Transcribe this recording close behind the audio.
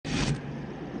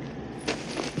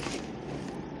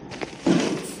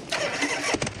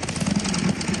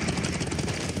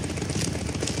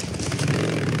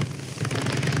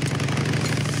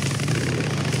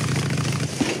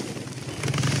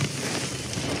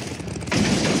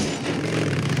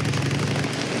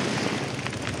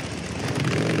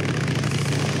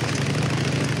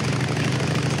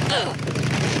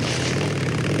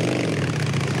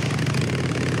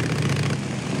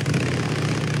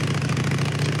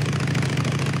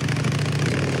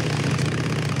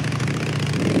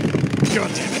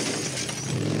God damn it.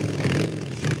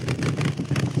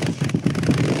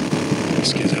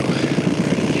 Skizzo.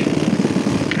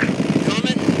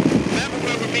 Coming? Remember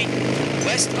where we're meeting?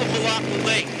 West of Malacca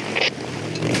Lake.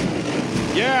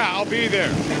 Yeah, I'll be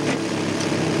there.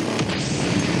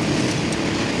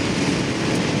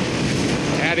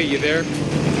 Hattie, you there?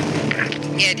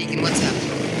 Yeah, Deacon, what's up?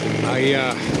 I,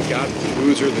 got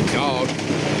Boozer the dog,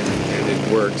 and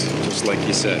it worked, just like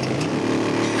you said.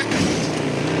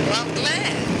 Well, I'm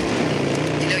glad.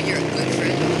 You know, you're a good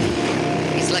friend.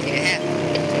 He's lucky to have you.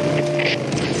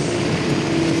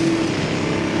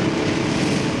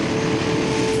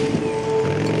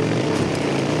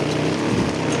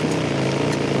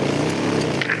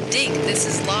 Deke, this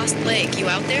is Lost Lake. You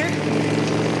out there?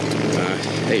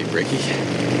 Hey, Ricky.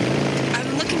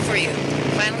 I'm looking for you.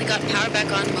 Finally got power back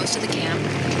on most of the camp,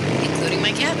 including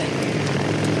my cabin.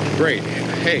 Great.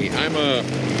 Hey, I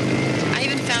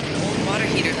even found an old water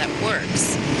heater that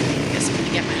works. Guess I'm gonna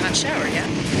get my hot shower, yeah?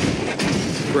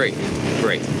 Great.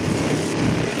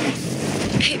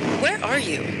 Hey, where are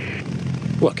you?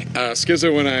 Look,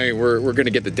 Skizzo and I, we're gonna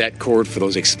get the det cord for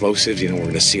those explosives. You know, we're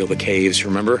gonna seal the caves,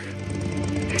 remember?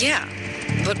 Yeah,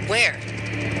 but where?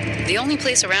 The only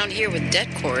place around here with det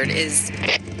cord is...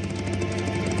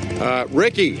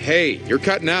 Ricky, hey, you're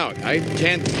cutting out. I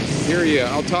can't hear you.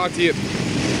 I'll talk to you.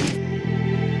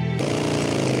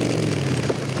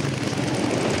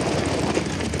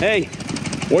 Hey.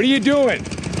 What are you doing?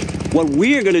 What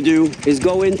we're gonna do is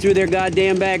go in through their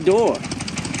goddamn back door.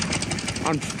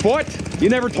 On foot? You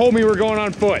never told me we were going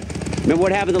on foot. Remember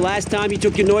what happened the last time you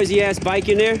took your noisy-ass bike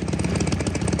in there?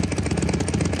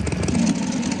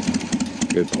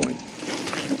 Good point.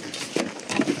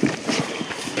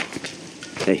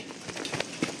 Hey,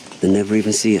 they'll never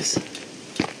even see us.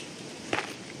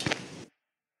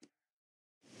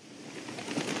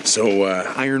 So,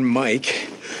 Iron Mike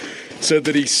said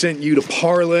that he sent you to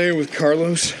parlay with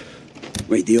Carlos?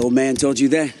 Wait, the old man told you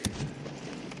that?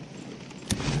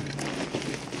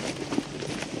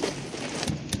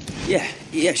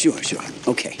 Yeah, sure.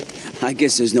 Okay. I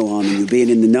guess there's no harm in you being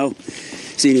in the know,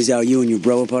 seeing as how you and your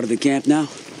bro are part of the camp now.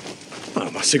 Well,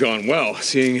 it must have gone well,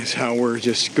 seeing as how we're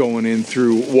just going in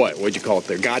through, what'd you call it,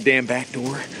 their goddamn back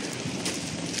door?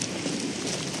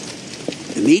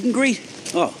 The meet and greet?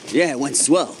 Oh, yeah, it went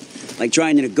swell. Like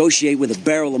trying to negotiate with a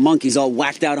barrel of monkeys all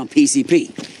whacked out on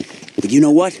PCP. But you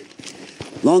know what?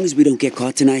 Long as we don't get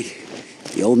caught tonight,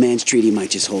 the old man's treaty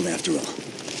might just hold after all.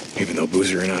 Even though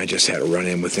Boozer and I just had a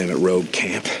run-in with him at Rogue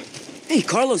Camp. Hey,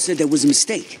 Carlos said there was a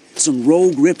mistake. Some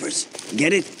rogue rippers.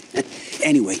 Get it?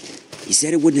 Anyway, he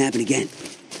said it wouldn't happen again.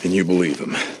 And you believe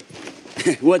him?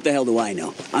 What the hell do I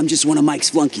know? I'm just one of Mike's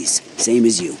flunkies, same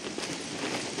as you.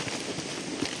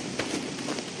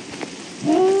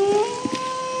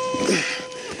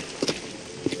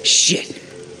 Shit.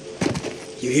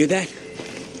 You hear that?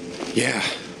 Yeah,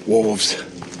 wolves.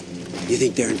 You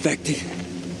think they're infected?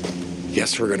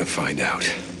 Guess we're gonna find out.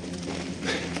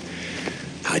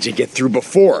 How'd you get through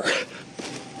before?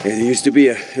 Yeah, there used to be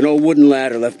an old wooden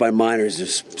ladder left by miners or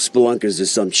spelunkers or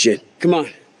some shit. Come on.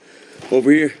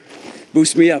 Over here.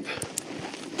 Boost me up.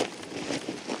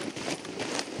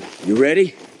 You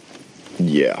ready?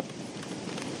 Yeah.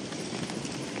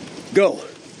 Go.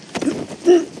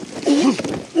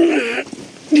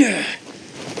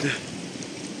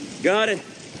 Got it.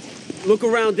 Look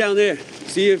around down there.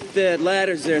 See if that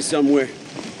ladder's there somewhere.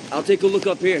 I'll take a look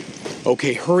up here.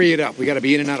 Okay, hurry it up. We gotta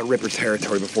be in and out of Ripper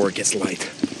territory before it gets light.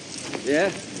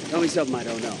 Yeah? Tell me something I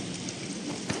don't know.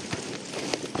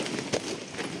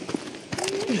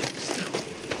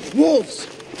 Wolves!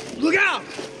 Look out!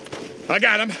 I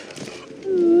got him.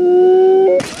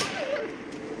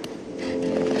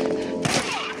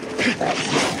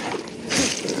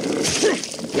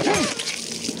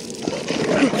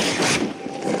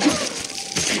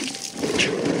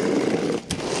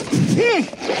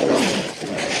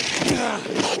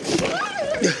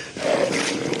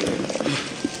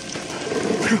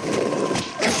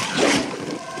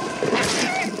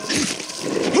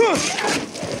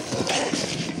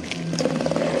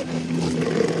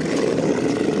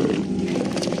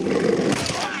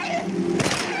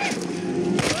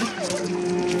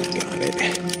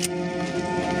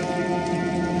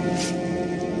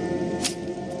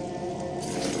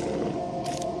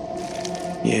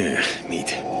 Yeah, meat.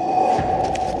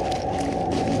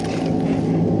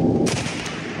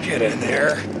 Get in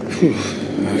there.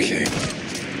 Okay.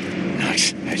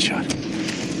 Nice. Headshot.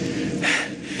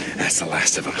 That's the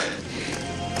last of them.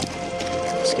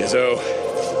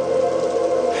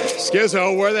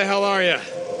 Skizzo, where the hell are you?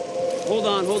 Hold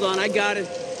on. I got it.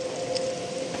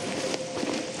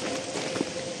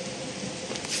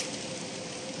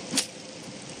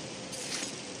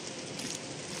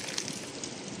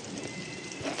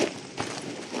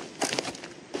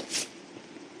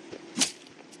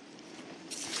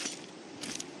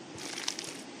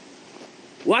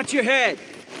 Watch your head.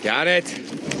 Got it.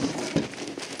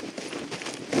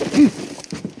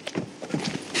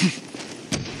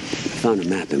 Found a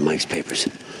map in Mike's papers,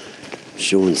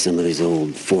 showing some of these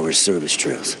old Forest Service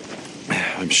trails.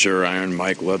 I'm sure Iron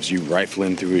Mike loves you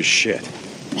rifling through his shit.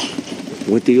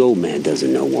 What the old man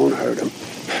doesn't know won't hurt him.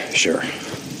 Sure.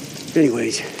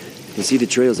 Anyways, you see the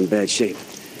trail's in bad shape.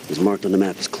 It was marked on the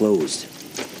map as closed.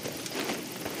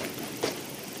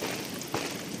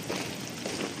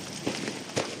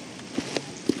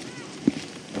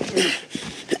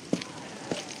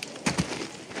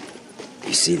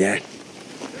 You see that?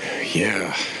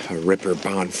 Yeah, a Ripper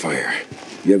bonfire.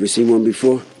 You ever seen one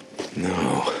before?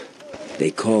 No. They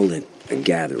called it a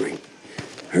gathering.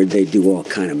 Heard they do all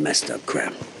kind of messed up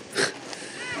crap.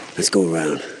 Let's go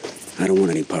around. I don't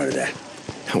want any part of that.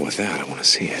 Hell with that, I want to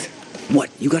see it. What,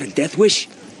 you got a death wish?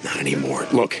 Not anymore.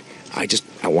 Look, I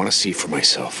want to see for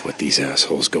myself what these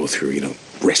assholes go through, you know,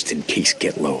 rest in peace,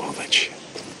 get low, all that shit.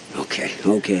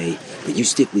 Okay. But you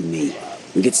stick with me.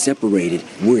 We get separated,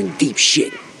 we're in deep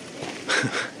shit.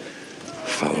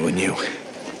 Following you.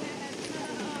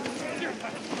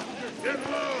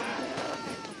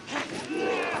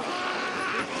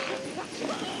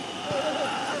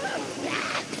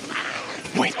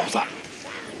 Wait, hold on.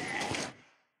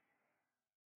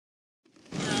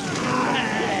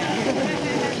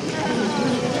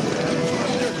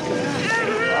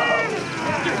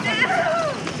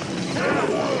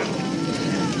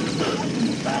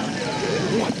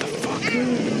 What the fuck?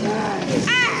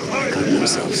 Cutting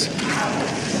themselves.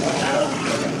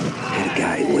 Had a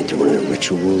guy who went to one of the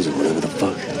rituals or whatever the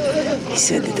fuck. He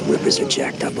said that the Rippers are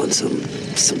jacked up on some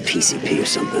PCP or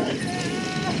something.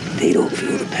 They don't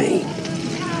feel the pain.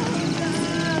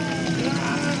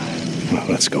 Well,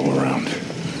 let's go around.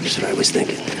 That's what I was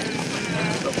thinking.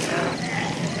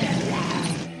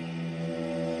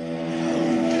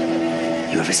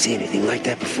 You ever see anything like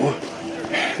that before?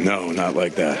 No, not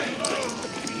like that.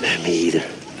 Me either.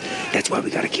 That's why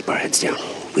we gotta keep our heads down.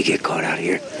 We get caught out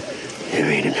here, there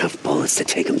ain't enough bullets to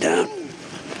take them down.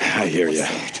 I hear ya.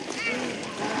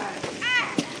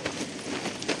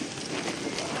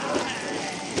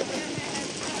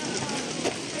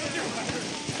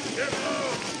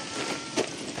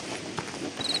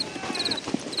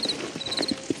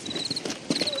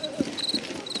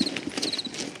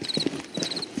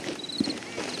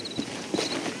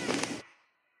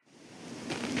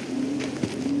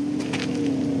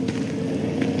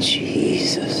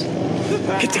 Jesus.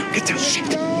 Get down, shit.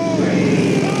 We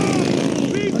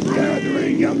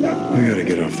gotta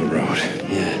get off the road.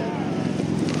 Yeah.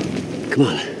 Come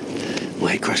on. We'll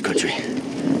head cross country.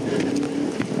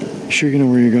 Sure you know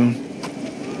where you're going?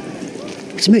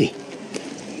 It's me.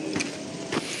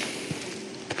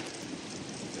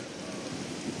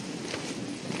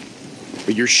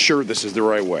 But you're sure this is the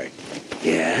right way?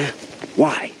 Yeah?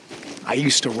 Why? I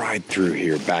used to ride through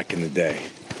here back in the day.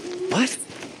 What?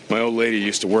 My old lady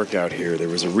used to work out here. There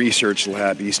was a research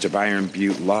lab east of Iron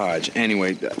Butte Lodge.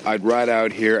 Anyway, I'd ride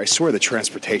out here. I swear the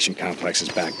transportation complex is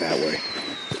back that way.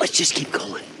 Let's just keep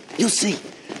going. You'll see.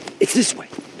 It's this way.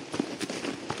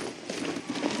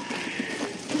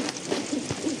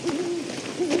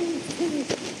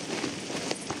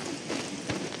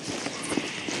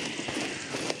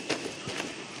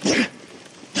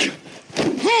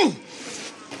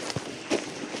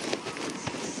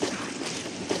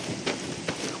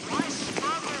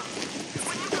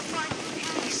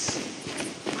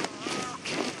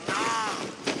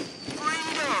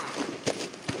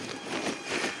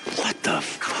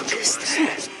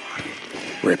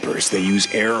 Rippers, they use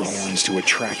air horns to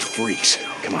attract freaks.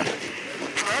 Come on.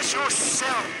 As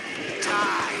yourself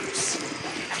dies,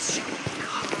 as you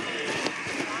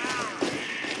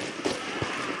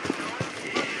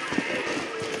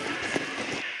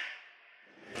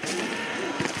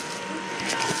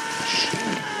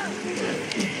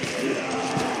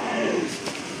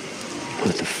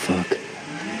What the fuck?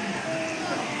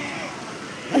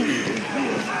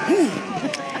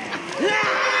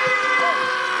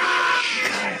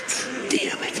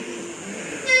 Damn it.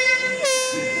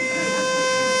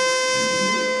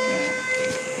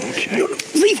 Okay. No,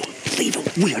 leave him. Leave him.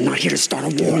 We are not here to start a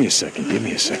war. Give me a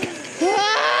second.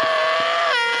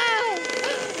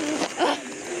 Oh,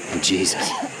 Jesus.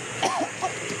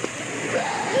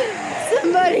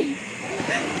 Somebody.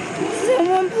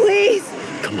 Someone, please.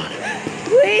 Come on.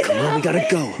 Please Come on, help we gotta me.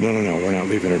 go. No, we're not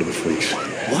leaving her to the freaks.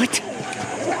 What?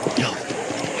 No.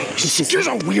 This is...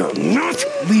 We are not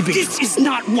leaving. This is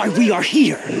not why we are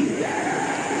here.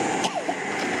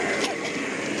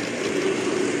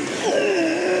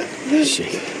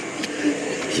 Shake.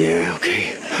 Yeah,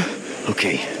 okay.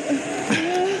 Okay.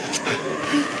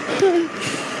 Okay.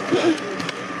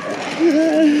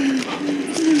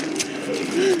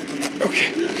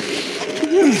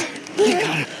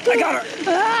 I got her.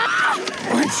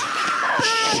 What?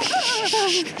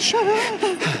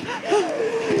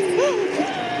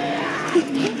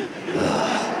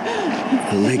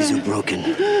 Her legs are broken.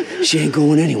 She ain't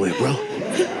going anywhere, bro.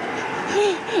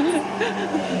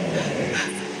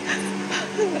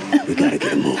 We gotta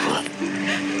get a move on.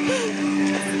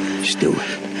 Just do it.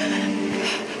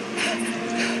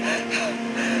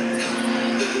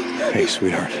 Hey,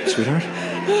 sweetheart. Sweetheart?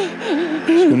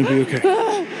 It's gonna be okay.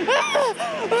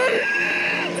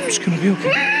 It's gonna be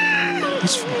okay.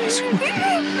 It's fine. It's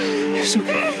okay. It's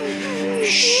okay.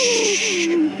 Shh.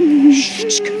 Shh.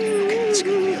 It's gonna be okay. It's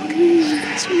gonna be okay.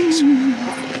 It's okay. It's okay.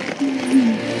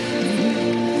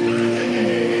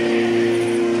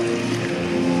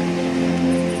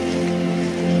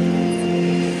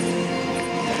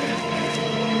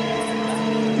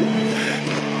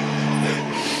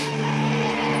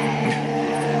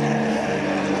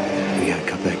 We gotta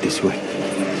cut back this way.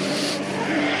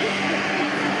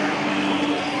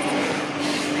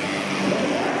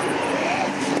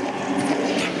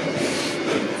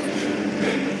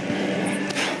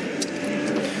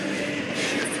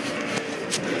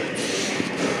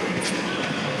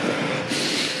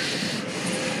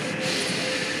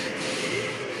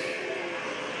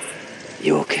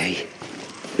 You okay?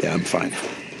 Yeah, I'm fine.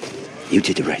 You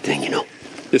did the right thing, you know.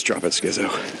 Just drop it,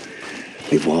 Skizzo.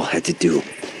 We've all had to do.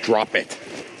 Drop it.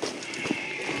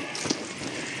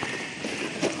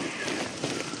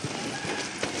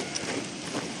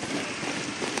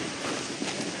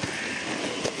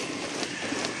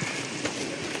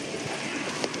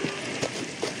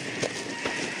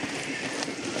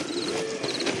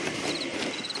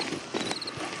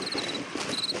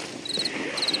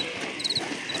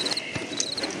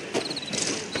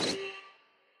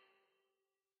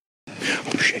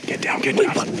 Oh, shit. Get down. Get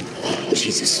down.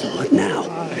 Jesus, what now?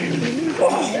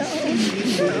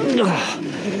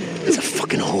 It's a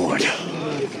fucking horde.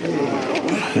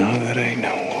 No, that ain't no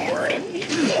horde.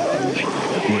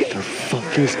 What the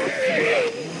fuck is it?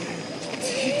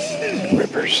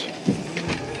 Rippers.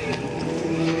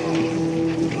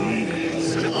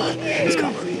 Come on, let's go.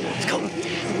 Let's go.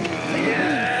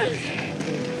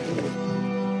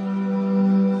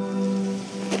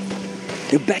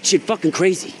 They're batshit fucking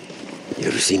crazy. You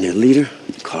ever seen their leader,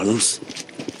 Carlos?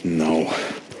 No.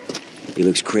 He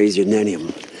looks crazier than any of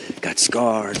them. Got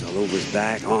scars all over his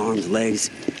back, arms, legs.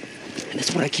 And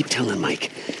that's what I keep telling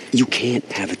Mike. You can't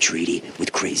have a treaty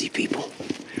with crazy people.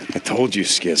 I told you,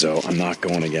 Skizzo, I'm not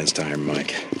going against Iron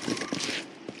Mike.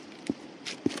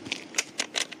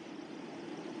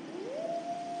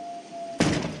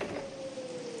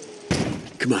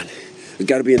 Come on. There's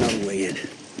got to be another way in.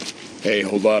 Hey,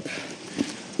 hold up.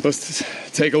 Let's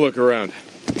take a look around.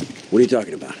 What are you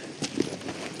talking about?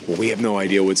 Well, we have no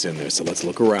idea what's in there, so let's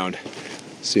look around.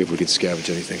 See if we can scavenge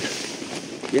anything.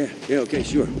 Yeah, okay,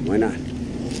 sure. Why not?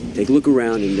 Take a look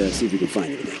around and see if you can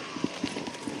find anything.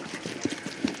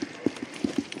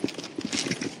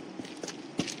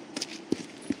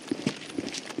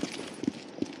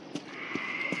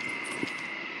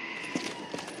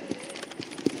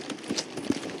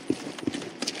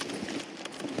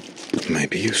 Might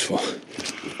be useful.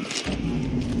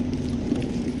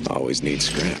 Always need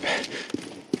scrap.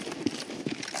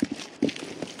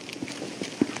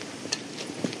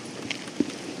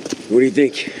 What do you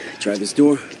think? Try this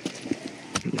door?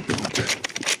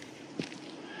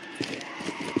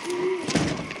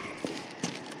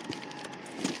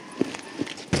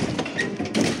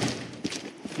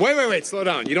 Wait, slow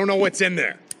down. You don't know what's in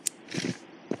there.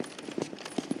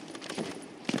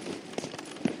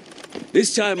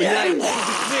 This time of night,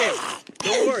 clear.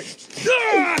 Don't worry.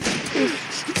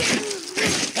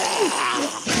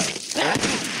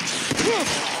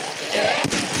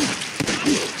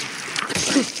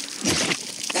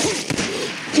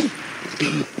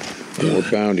 More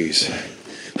bounties.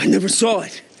 I never saw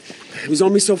it. It was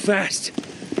on me so fast.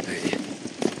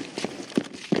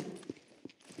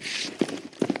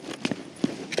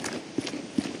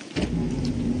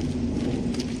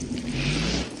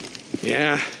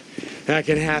 Yeah, that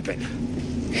can happen.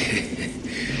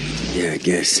 Yeah, I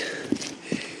guess.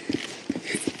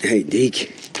 Hey,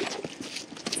 Deke.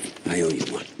 I owe you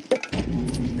one.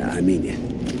 I mean it.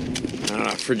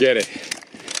 Forget it.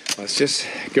 Let's just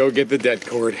go get the dead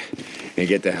cord and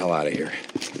get the hell out of here.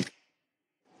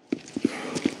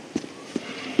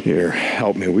 Here,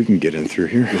 help me. We can get in through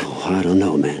here. Oh, I don't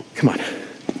know, man. Come on.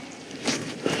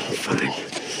 Fine.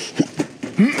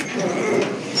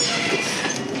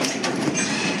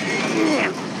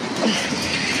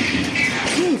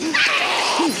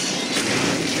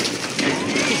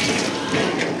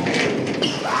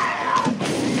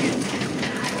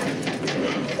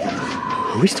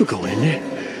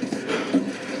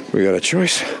 We got a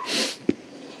choice.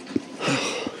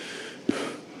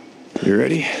 You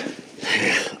ready?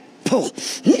 Pull.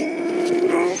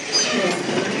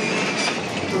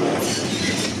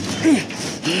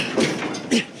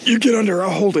 You get under,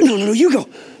 I'll hold it. No, you go.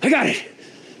 I got it.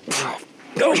 Go.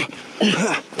 Go.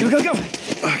 Okay.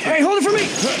 All right, hold it for me.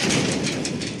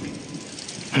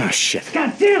 Oh, shit.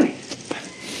 God damn it.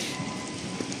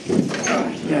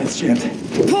 Yeah, it's jammed.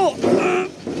 Pull.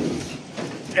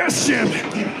 Yes, jammed.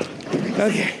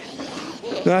 Okay.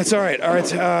 No, that's all right. All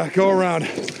right, go around.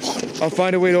 I'll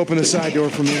find a way to open the side door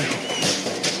from here.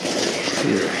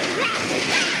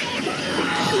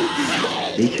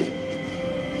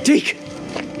 Deke.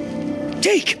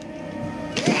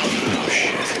 Oh,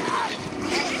 shit.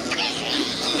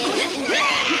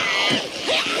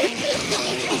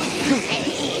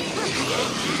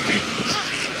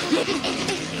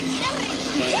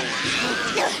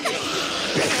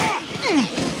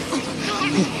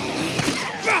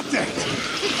 Stop that!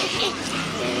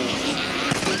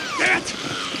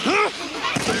 Huh?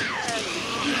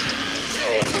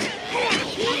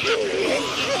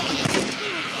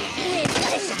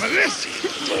 Some of this.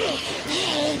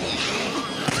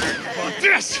 How about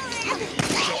this?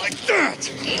 Like that.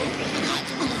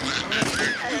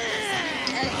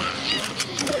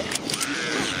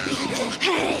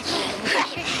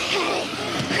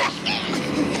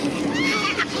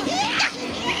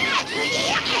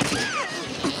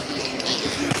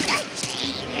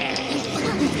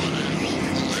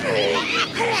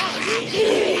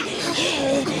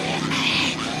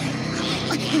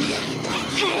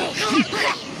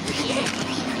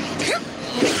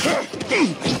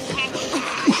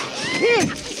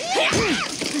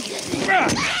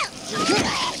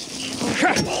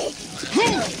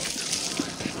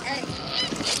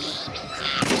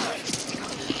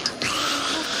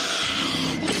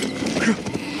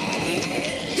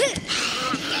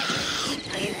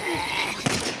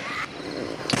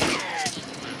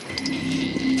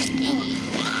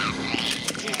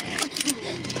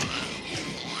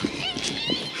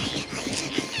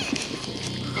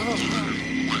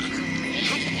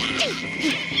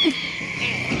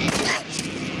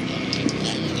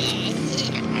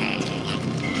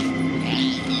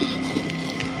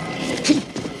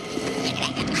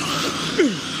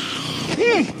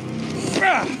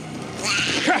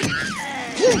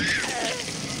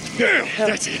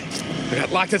 That's it. I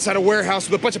got locked inside a warehouse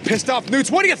with a bunch of pissed off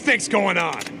newts. What do you think's going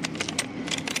on?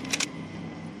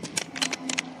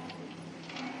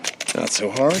 Not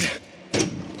so hard.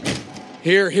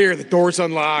 Here, the door's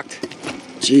unlocked.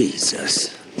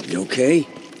 Jesus. You okay?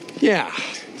 Yeah,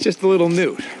 just a little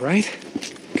newt, right?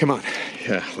 Come on.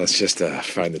 Yeah, let's just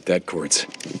find the dead cords.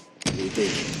 What do you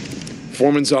think?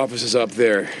 Foreman's office is up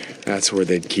there. That's where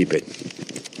they'd keep it.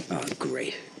 Oh,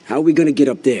 great. How are we gonna get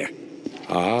up there?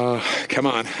 Come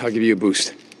on. I'll give you a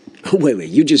boost. Wait.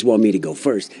 You just want me to go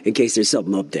first, in case there's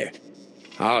something up there.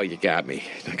 Oh, you got me.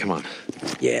 Now, come on.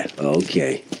 Yeah,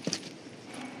 okay.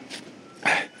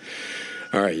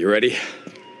 All right, you ready?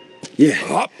 Yeah.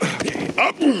 Up. Okay,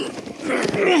 up.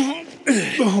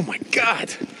 Oh, my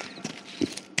God.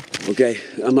 Okay,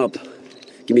 I'm up.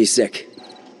 Give me a sec.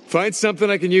 Find something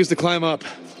I can use to climb up.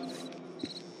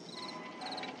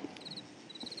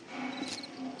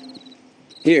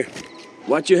 Here,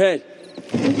 watch your head.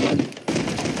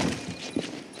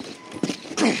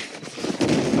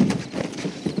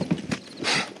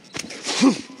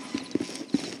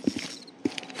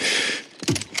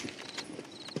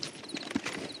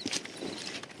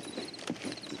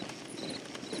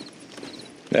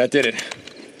 That did it.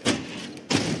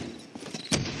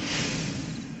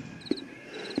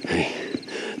 Hey,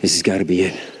 this has got to be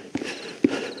it.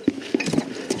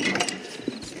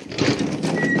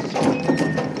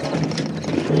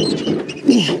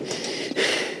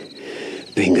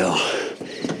 Bingo.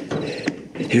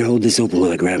 Here, hold this open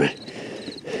while I grab it.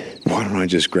 Why don't I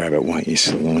just grab it? Why don't you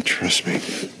still don't trust me?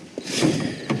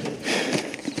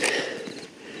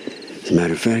 As a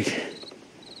matter of fact,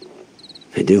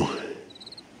 I do.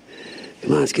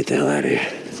 Come on, let's get the hell out of here.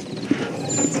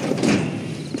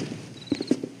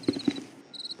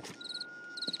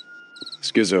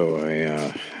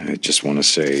 Skizzo, I just want to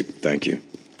say thank you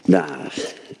Nah,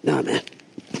 man.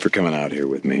 for coming out here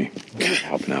with me,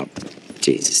 helping out.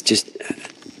 Jesus, just...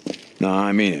 No,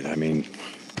 I mean it. I mean,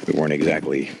 we weren't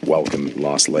exactly welcome at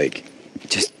Lost Lake.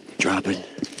 just drop it,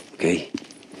 okay?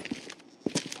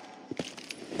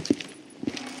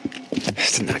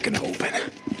 It's not gonna open.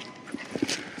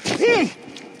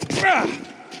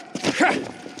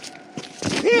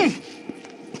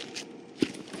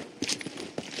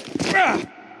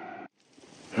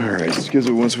 All right,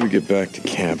 schedule once we get back to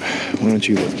camp. Why don't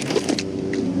you look?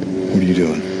 What are you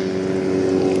doing?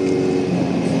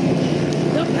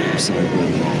 I'm sorry, brother.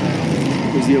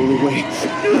 It was the only way.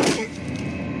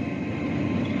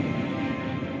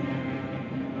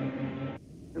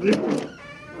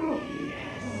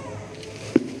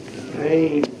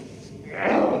 Hey.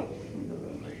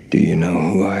 Do you know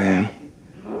who I am?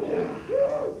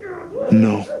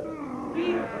 No.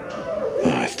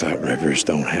 I thought rivers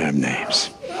don't have names.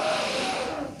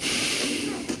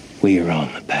 We are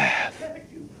on the path.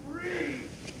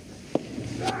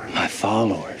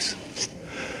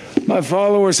 My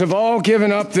followers have all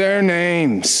given up their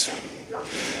names.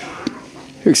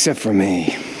 Except for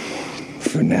me.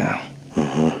 For now.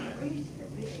 Uh-huh.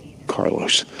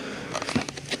 Carlos.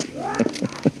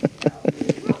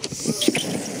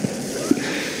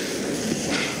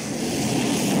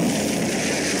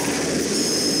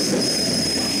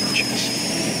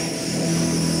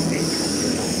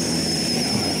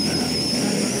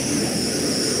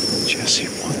 Jesse,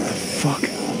 what the fuck?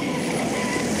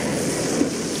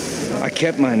 I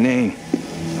kept my name.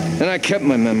 And I kept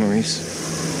my memories.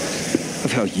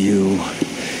 Of how you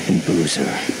and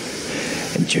Boozer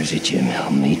and Jersey Jim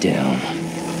held me down.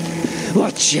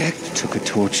 While Jack took a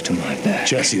torch to my back.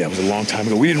 Jesse, that was a long time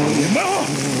ago. We didn't really...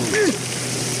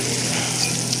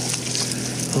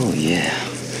 Oh, yeah.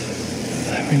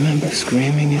 I remember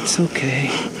screaming, it's okay.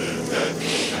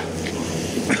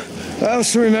 I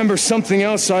also remember something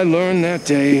else I learned that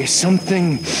day.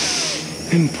 Something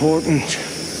important.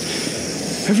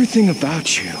 Everything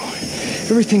about you.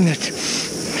 Everything that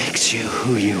makes you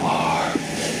who you are.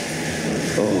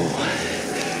 Oh,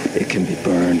 it can be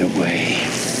burned away.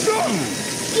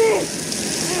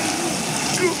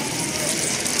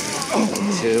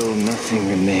 Until nothing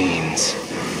remains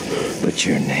but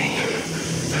your name.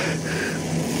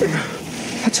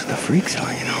 That's what the freaks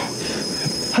are, you know.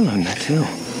 I learned that too.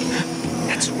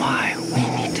 That's why we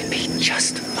need to be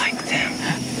just like them.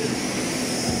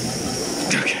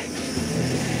 Okay.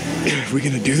 If we're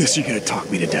gonna do this, you're gonna talk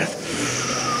me to death.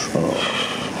 Oh,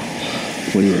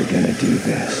 we are gonna do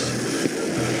this.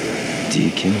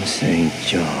 Deacon St.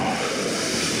 John.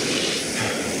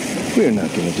 We're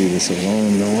not gonna do this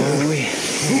alone, though, are we?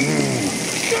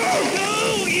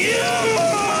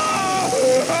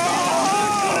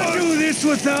 Do this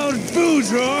without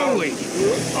Boozer, are we?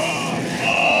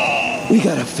 We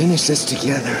gotta finish this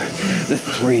together, the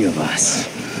three of us.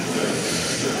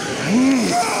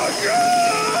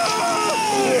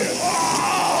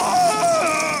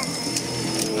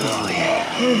 Oh, yeah.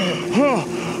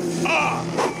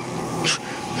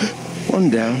 One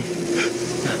down.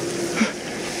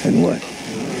 And what?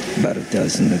 About a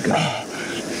dozen to go.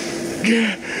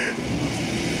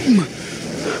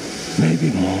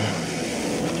 Maybe more.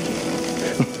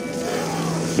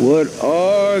 What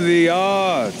are the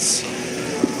odds?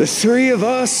 The three of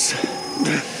us,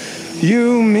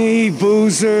 you, me,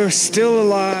 Boozer, still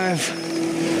alive,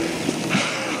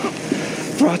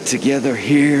 brought together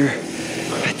here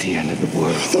at the end of the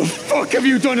world. What the fuck have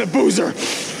you done to Boozer?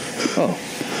 Oh,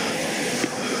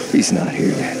 he's not here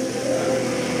yet.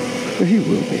 But he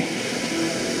will be.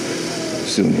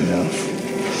 Soon enough.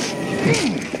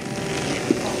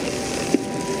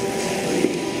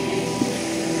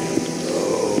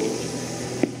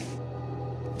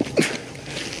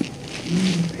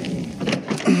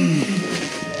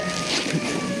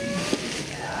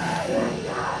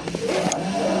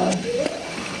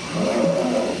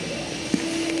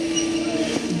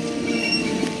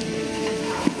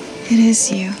 It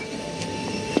is you.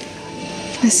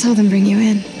 I saw them bring you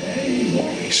in.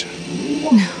 Lisa.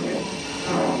 No.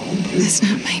 That's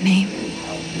not my name.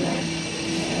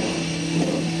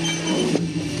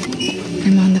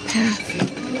 I'm on the path.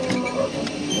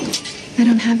 I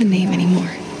don't have a name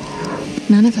anymore.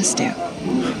 None of us do.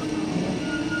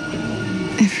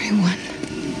 Everyone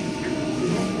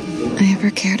I ever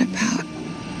cared about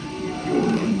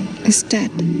is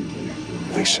dead.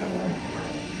 Lisa.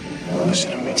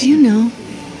 Listen to me. Do you know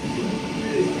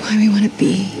why we want to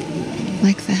be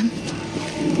like them?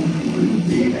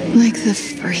 Like the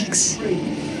freaks?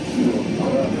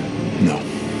 No.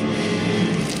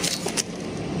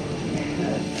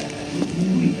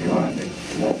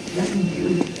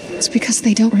 It's because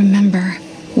they don't remember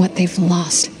what they've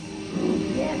lost.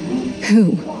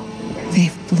 Who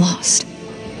they've lost.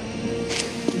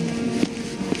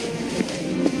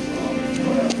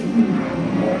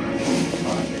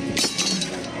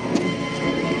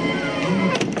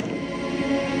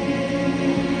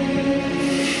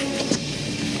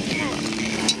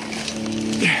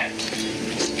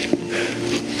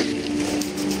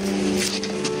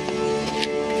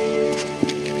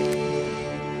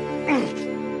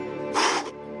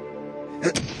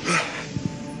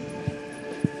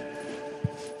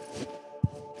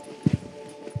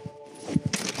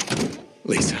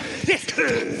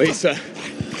 Lisa.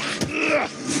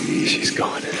 She's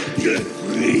gone.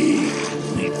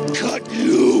 Cut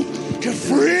you to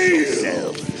free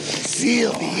yourself.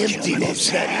 Feel the emptiness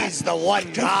that is the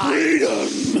one God. Freedom.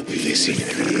 If they see me,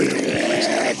 they're gonna bring the place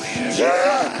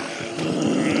down.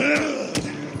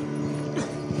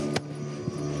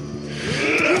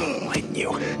 Lighten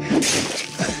you.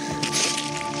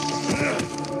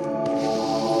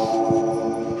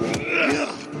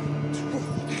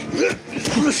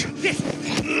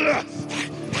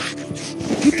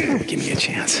 Give me a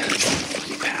chance.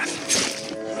 You pass.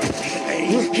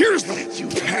 Here's the you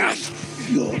pass.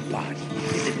 Your body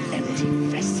is an empty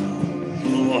vessel.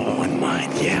 One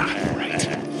mind, yeah, right.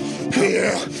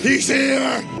 Here, he's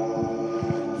here.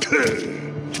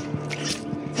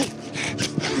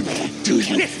 Do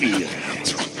you feel it?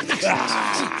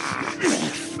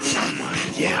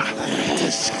 Yeah.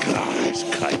 The scars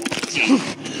cut deep.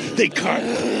 They cut.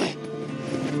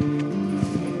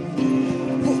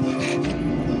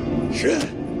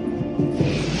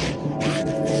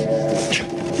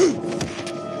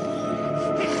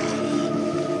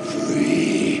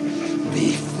 Free. Be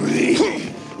free.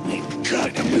 I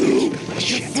cut you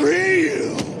to free you.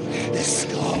 The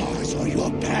scars are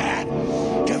your path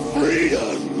to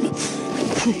freedom.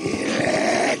 Feel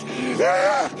it.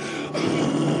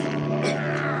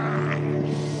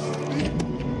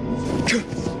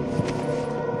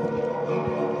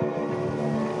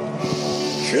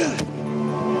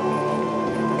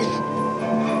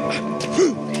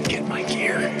 Get my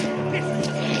gear.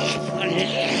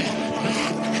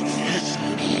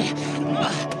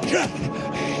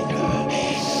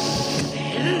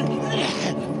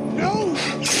 No!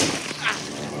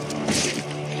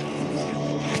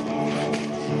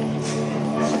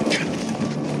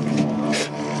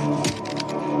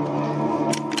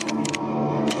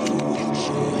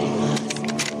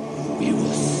 We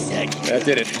will set That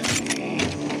did it.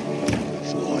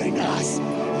 join us.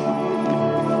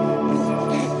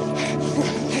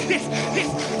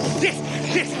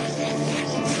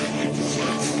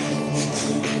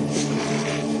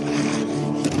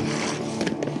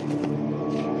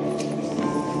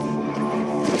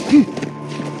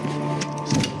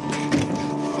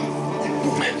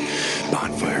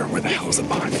 Bonfire? Where the hell is a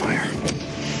bonfire?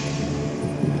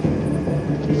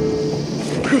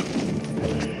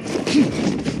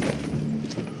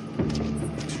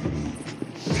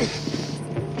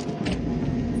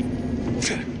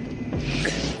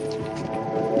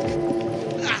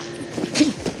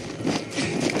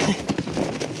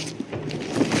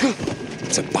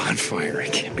 It's a bonfire.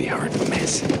 It can't be hard to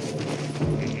miss.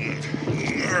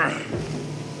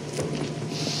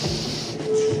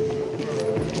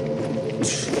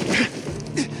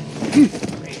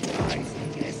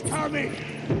 Is coming.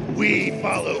 We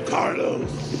follow Carlos.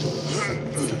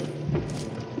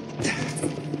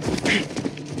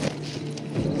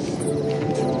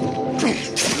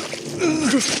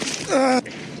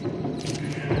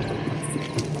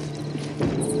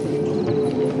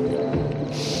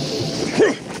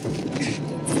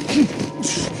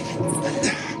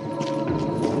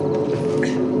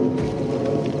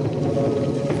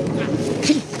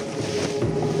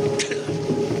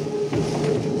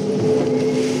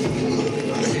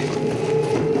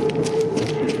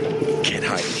 Can't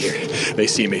hide in here. They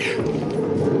see me.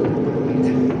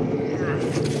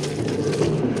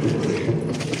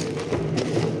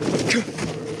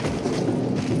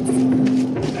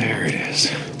 There it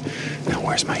is. Now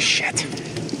where's my shit?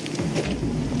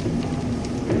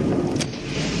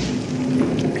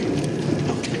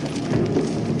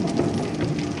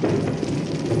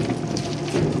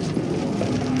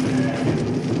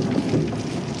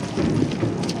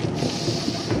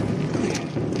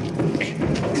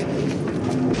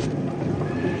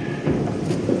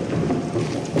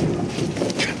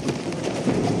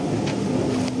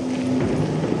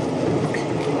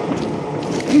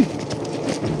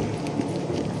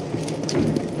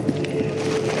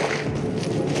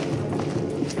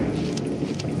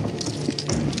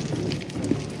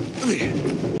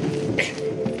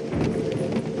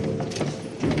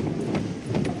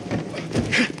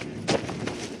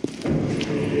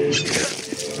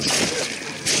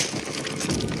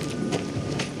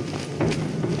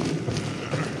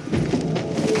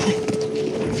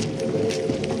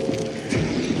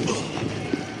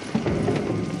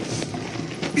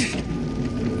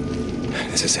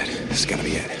 This is it. This is gonna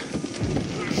be it.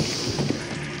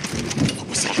 What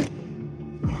was that?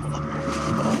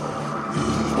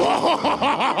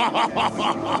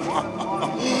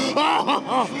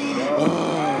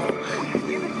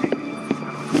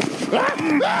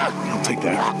 I'll take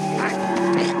that.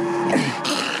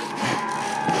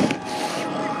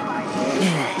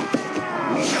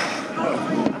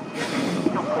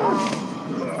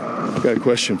 Got a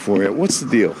question for you. What's the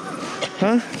deal?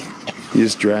 Huh? You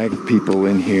just drag people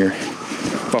in here,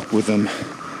 fuck with them,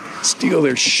 steal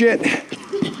their shit,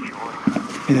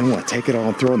 and then what, take it all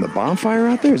and throw it in the bonfire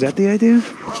out there? Is that the idea?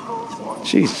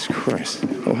 Jesus Christ.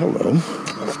 Oh, hello.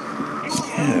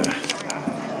 Yeah.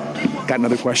 Got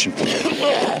another question for you.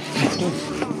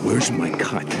 Where's my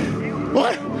cut?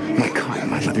 What? My cut,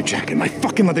 my leather jacket, my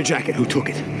fucking leather jacket. Who took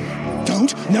it?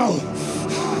 Don't know.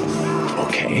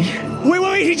 Okay.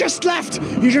 Wait, he just left.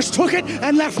 He just took it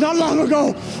and left not long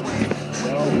ago.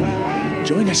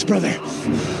 Join us, brother.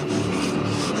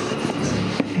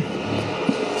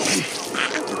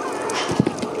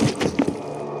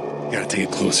 Gotta take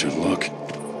a closer look.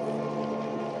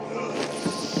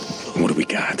 What do we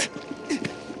got?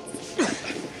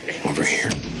 Over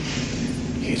here.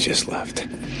 He just left.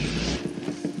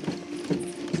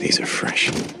 These are fresh.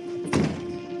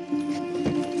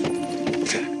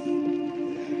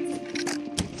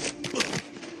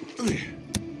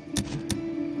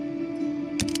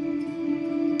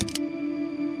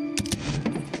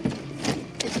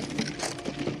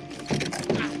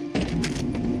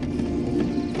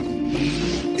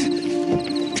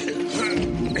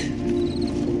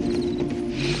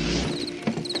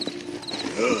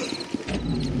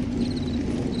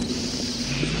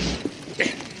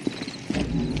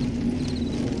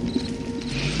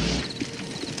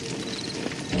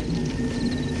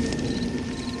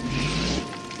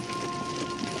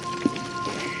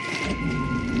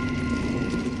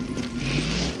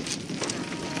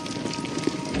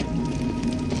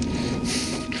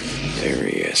 There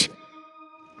he is.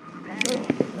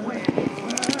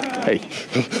 Hey.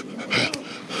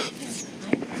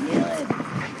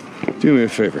 Do me a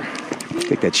favor.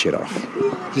 Take that shit off.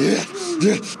 Yeah.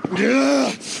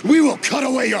 We will cut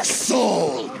away your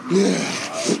soul.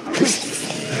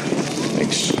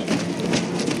 Thanks.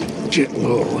 Shit,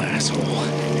 little asshole.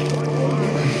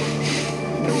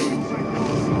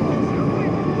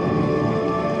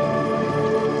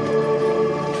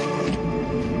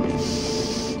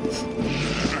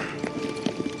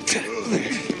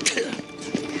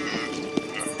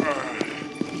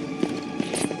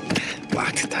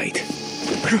 Locked tight.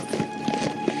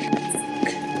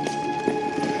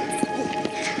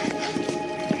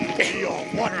 You're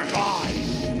one God.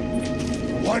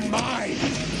 One mind.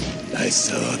 I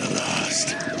saw the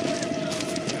last.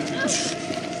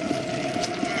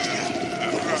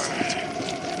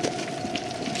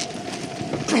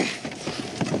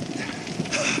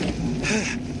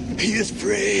 He is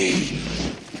free.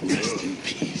 Rest in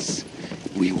peace.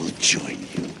 We will join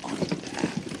you on the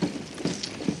path.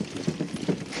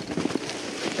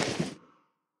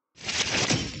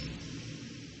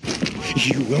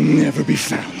 You will never be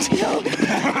found. No.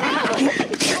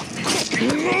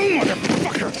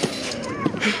 Motherfucker!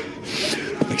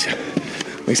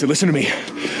 Lisa, listen to me.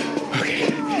 Okay,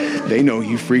 they know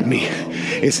you freed me.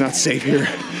 It's not safe here,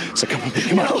 so come with me,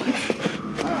 come on.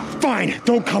 Fine,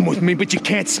 don't come with me, but you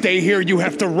can't stay here. You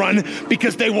have to run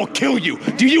because they will kill you.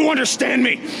 Do you understand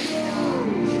me?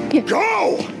 Yeah.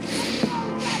 Go!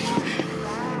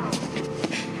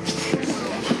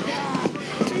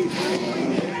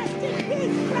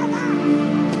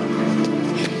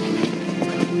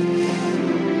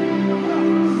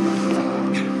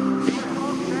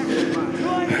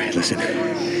 Listen,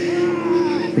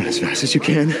 run as fast as you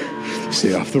can,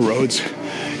 stay off the roads,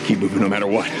 keep moving no matter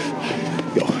what.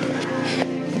 Go.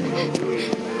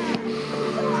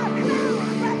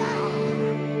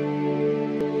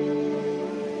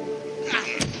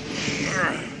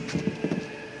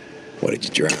 What did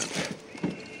you drop?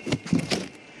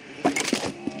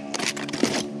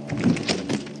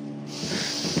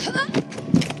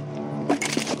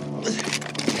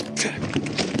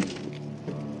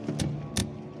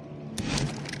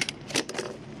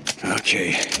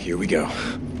 Okay, here we go.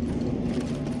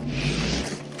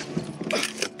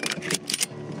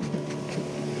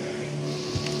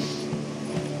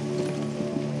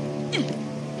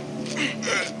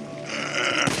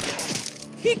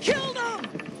 He killed him!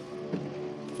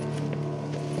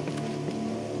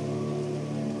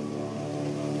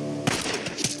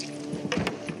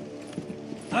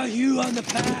 Are you on the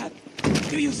path?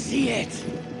 Do you see it?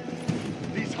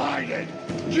 He's hiding.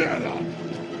 Get up!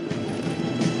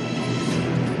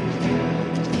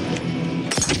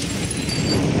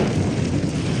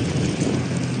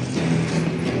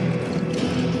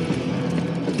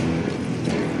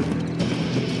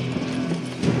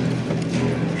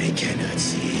 I cannot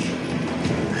see.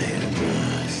 I am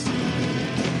lost.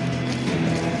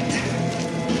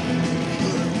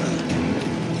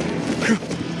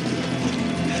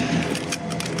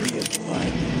 Free of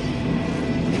blood.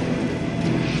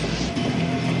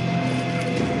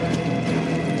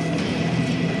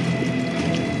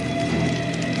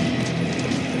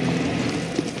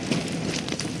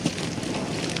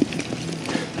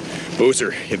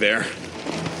 Boozer, you there?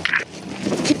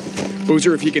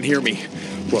 Boozer, if you can hear me.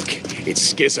 Look,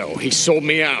 it's Skizzo. He sold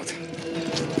me out.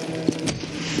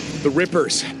 The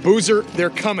Rippers. Boozer,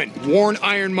 they're coming. Warn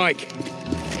Iron Mike.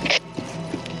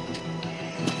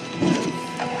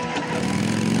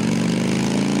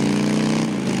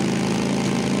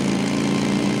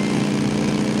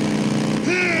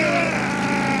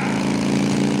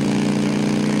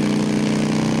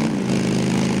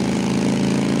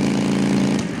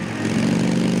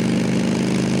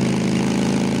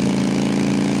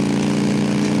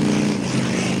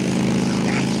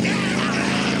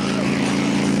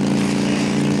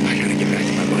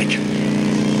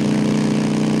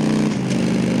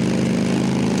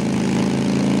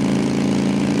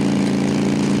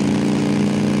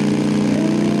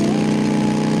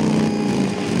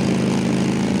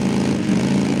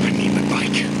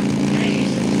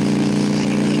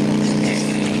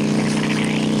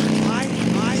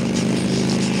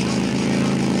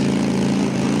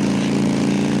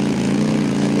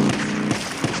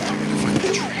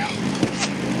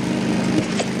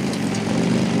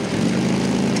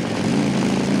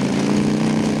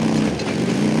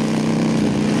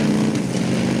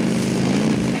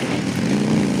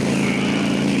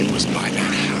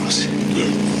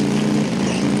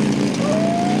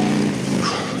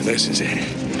 This is it.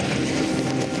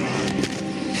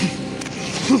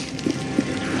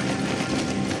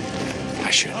 I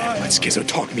shouldn't have let Skizzo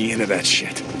talk me into that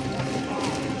shit.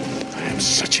 I am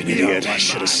such an idiot. I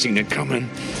should have seen it coming.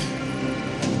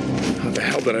 How the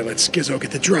hell did I let Skizzo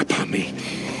get the drop on me?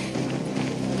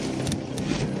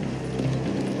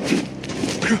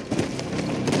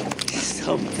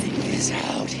 Something is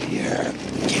out here.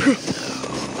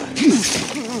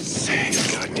 Say,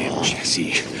 goddamn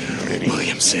Jesse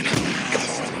Williamson.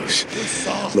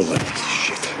 Look at this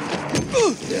shit.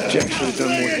 Jack should have done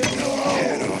more than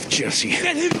head off Jesse.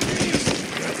 Get him!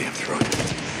 Goddamn throat.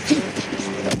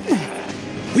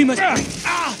 We must.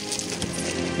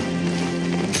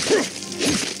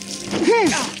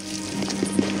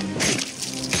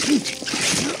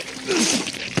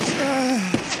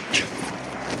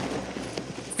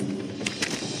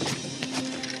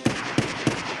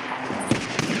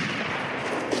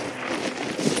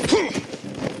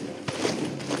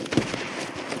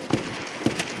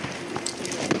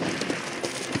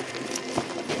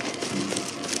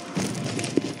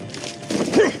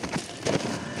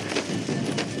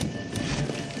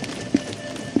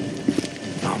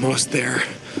 Almost there.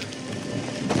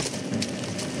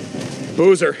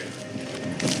 Boozer.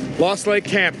 Lost Lake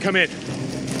Camp, come in.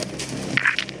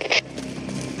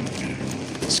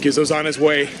 Skizzo's on his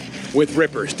way with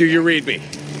Rippers. Do you read me?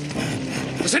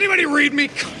 Does anybody read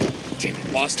me? Damn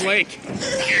it, Lost Lake.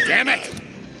 Damn it.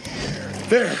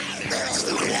 There.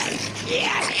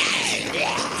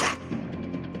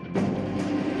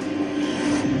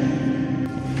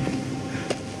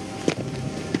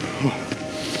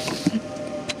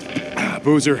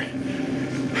 Boozer,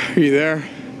 are you there?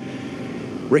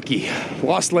 Ricky,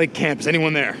 Lost Lake Camp. Is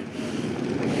anyone there?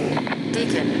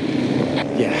 Deacon.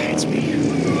 Yeah, it's me.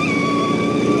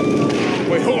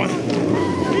 Wait, hold on.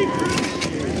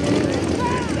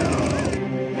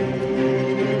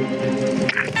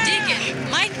 Deacon,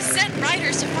 Mike sent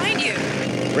riders to find you.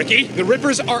 Ricky, the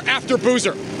Rippers are after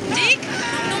Boozer. Deke?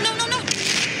 No.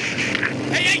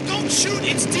 Hey, don't shoot!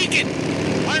 It's Deacon!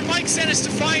 Our Mike sent us to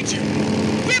find you.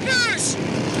 Rippers!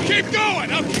 Keep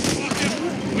going! I'll keep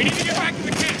walking. We need to get back to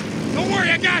the camp. Don't worry,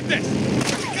 I got this.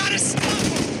 We gotta stop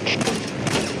them!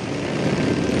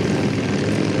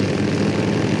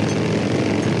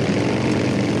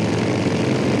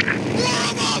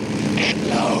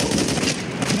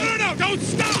 No, don't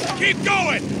stop! Keep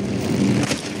going!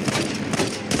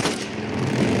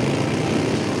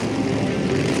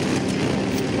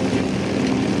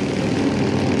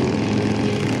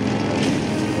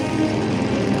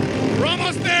 We're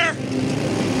almost there!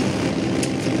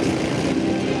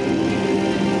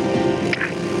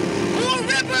 More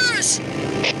Rippers!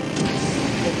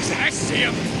 I see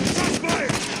him!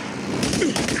 Crossfire!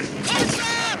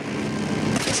 Closer!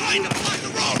 Trying to block the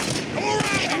road! Go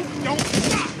around him! Don't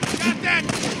stop! Got that!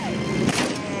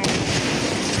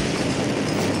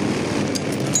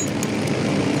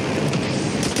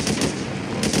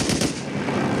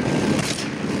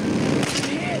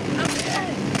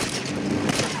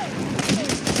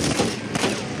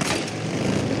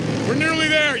 We're nearly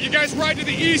there. You guys ride to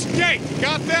the east gate.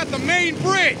 Got that? The main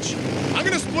bridge. I'm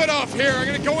gonna split off here. I'm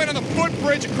gonna go in on the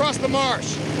footbridge across the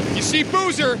marsh. You see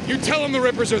Boozer, you tell him the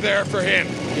Rippers are there for him.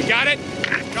 You got it?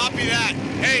 Copy that.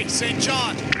 Hey, St.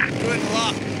 John, good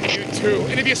luck. You too.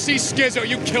 And if you see Skizzo,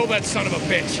 you kill that son of a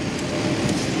bitch.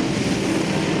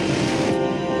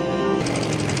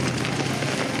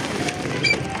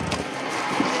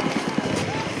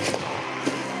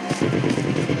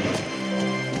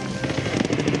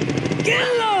 Get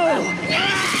low!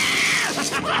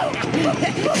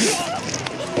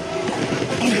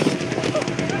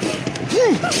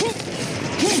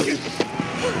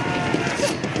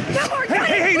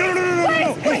 Hey,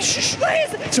 no. Hey, shh.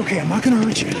 Please! It's okay, I'm not gonna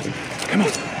hurt you. Come on.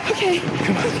 Okay.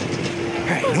 Come on.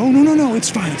 Hey, no. It's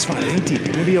fine. It ain't deep.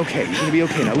 You're gonna be okay.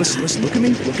 Now listen. Look at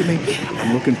me.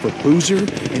 I'm looking for Boozer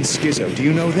and Skizzo. Do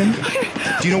you know them?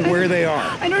 Do you know where they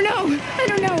are? I don't know.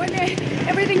 And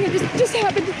everything just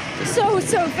happened so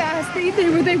fast.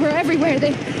 They were everywhere.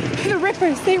 The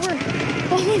Rippers, they were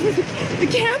all over the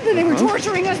camp and they were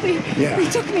torturing us. They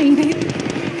took me. They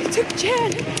took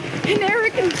Chad and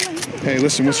Eric and... Hey,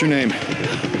 listen, what's your name?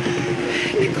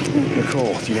 Nicole.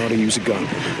 Nicole, do you know how to use a gun?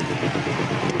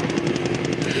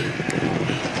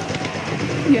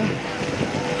 Yeah.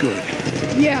 Good.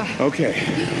 Yeah. Okay.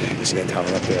 You see that tower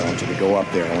up there? I want you to go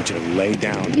up there. I want you to lay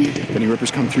down. If any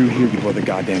Rippers come through here, you blow their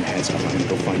goddamn heads off. I'm gonna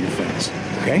go find your friends.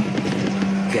 Okay?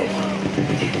 Go.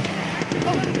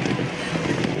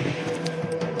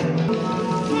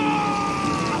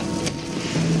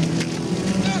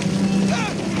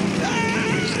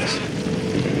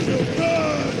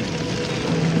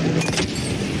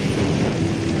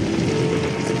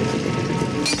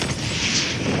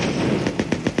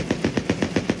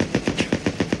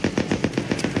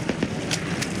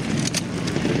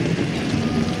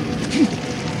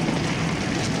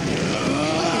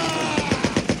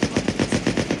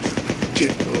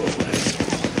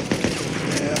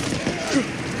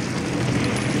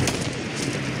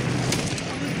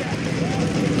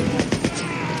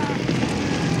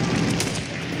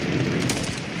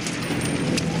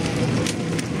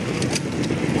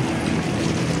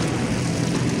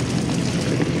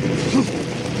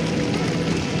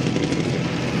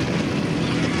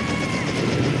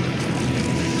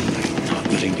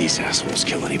 These assholes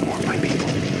kill any more of my people.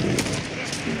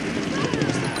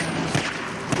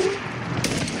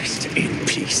 Rest in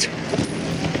peace.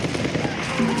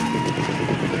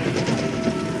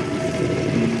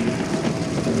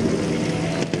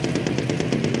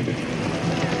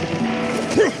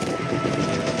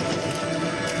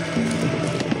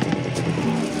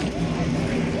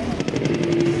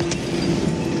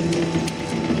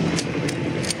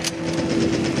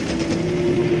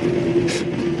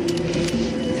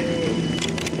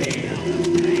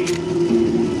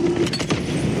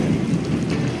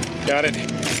 Got it.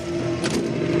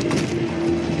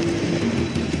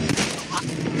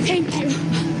 Thank you.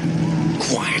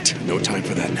 Quiet. No time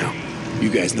for that now. You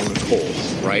guys know Nicole,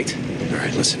 right? All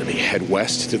right, listen to me. Head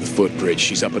west to the footbridge.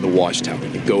 She's up in the watchtower.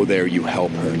 You go there, you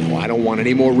help her. No, I don't want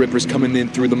any more Rippers coming in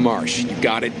through the marsh. You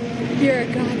got it? You're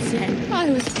a godsend. I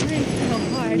was praying so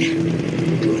hard.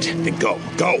 Good. Then go.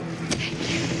 Go!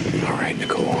 All right,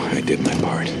 Nicole. I did my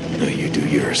part. Now you do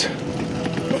yours.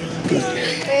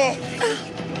 Good.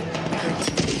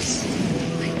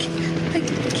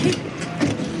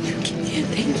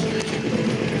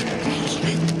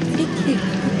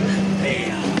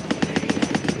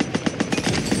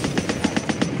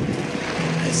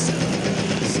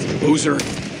 Boozer.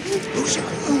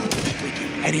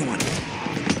 Anyone.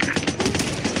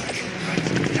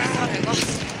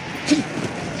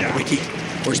 Ricky,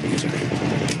 where's Boozer?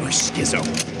 Where's Skizzo? I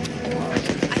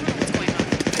don't know what's going on.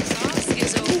 I saw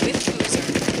Skizzo with Boozer.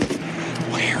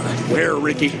 Where,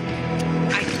 Ricky?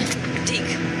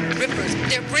 Deke, Rippers,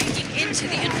 they're breaking into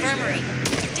the infirmary.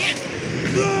 Damn.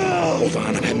 Hold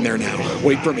on, I'm heading there now.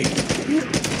 Wait for me.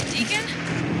 Deacon?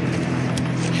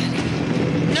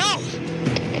 No!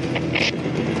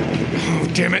 Oh,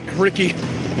 damn it, Ricky.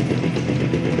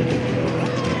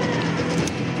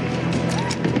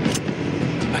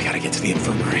 I gotta get to the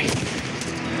infirmary.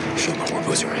 She'll know where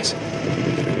Boozer is.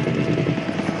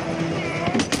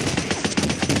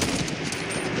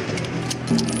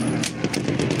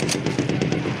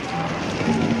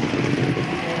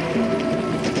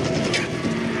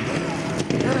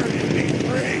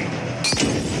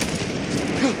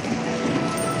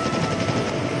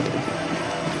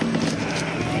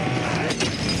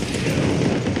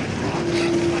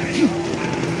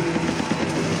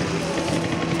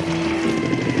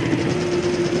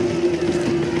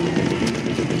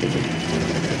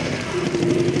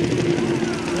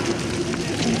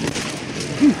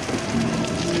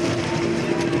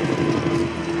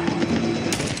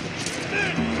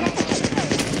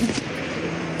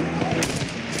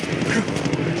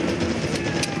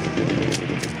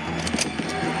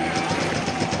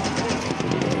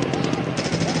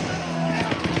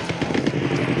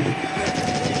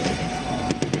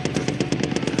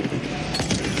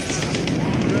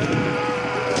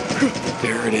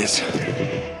 There it is.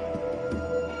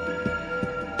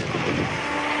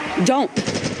 Don't.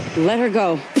 Let her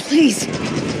go. Please.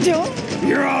 Don't.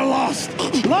 You're all lost.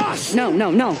 Lost! No. Put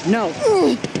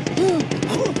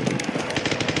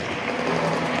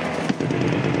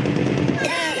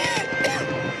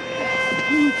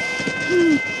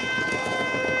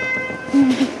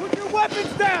your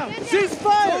weapons down!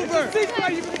 Ceasefire!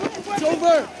 It's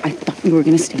over! I thought we were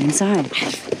gonna stay inside.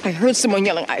 I heard someone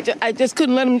yelling. I just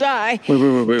couldn't let him die.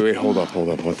 Wait. Hold up.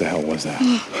 What the hell was that?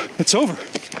 It's over.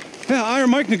 Yeah, Iron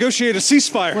Mike negotiated a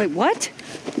ceasefire. Wait, what?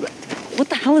 What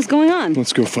the hell is going on?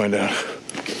 Let's go find out.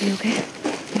 You okay?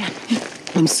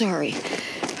 I'm sorry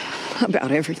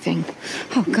about everything.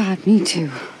 Oh, God, me too.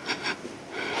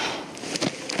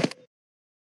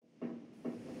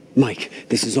 Mike,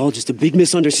 this is all just a big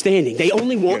misunderstanding. They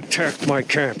only want... Attacked my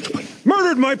camp.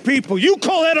 Murdered my people. You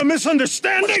call that a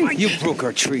misunderstanding? You broke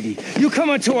our treaty. You come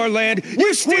onto our land.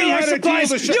 You steal our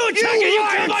supplies. You attack and you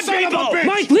kill my people.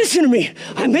 Mike, listen to me.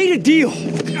 I made a deal.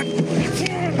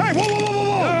 Hey, whoa!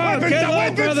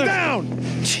 Weapons down!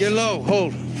 Get low.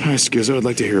 Hold. All right, Skizzo, I'd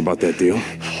like to hear about that deal.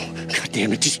 God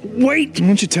damn it, just wait. Why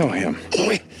don't you tell him?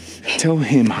 Tell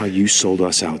him how you sold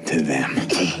us out to them.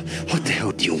 What the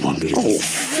hell do you want me to do? Oh,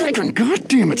 friggin'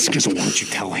 goddamn it, Skizzo, why don't you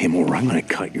tell him or I'm gonna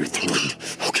cut your throat.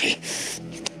 Okay.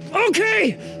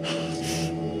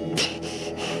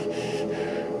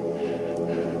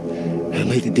 I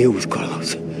made a deal with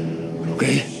Carlos.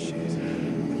 Okay?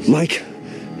 Mike?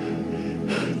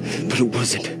 But it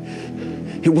wasn't.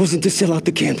 It wasn't to sell out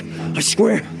the camp. I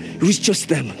swear. It was just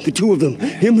them. The two of them.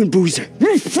 Him and Boozer.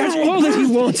 That's all that he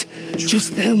wants.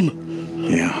 Just them.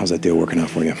 Yeah, how's that deal working out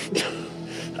for you?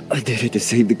 I did it to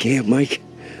save the camp, Mike.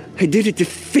 I did it to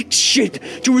fix shit.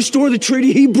 To restore the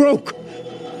treaty he broke.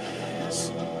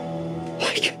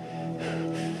 Mike.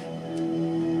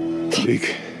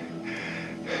 Deke.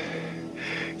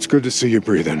 It's good to see you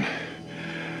breathing.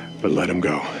 But let him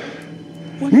go.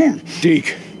 What?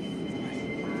 Deke.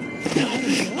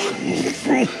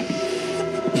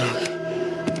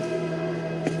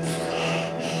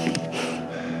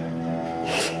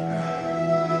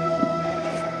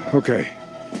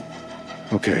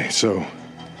 Okay, so...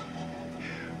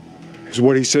 is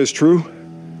what he says true?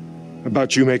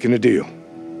 About you making a deal?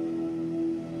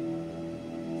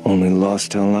 Only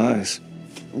lost tell lies.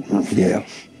 Yeah,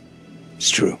 it's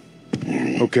true.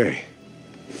 Okay.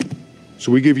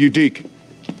 So we give you Deke,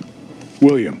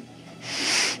 William,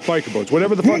 biker boats,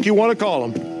 whatever the fuck you want to call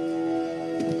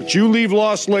them. But you leave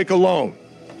Lost Lake alone.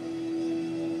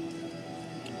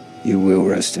 You will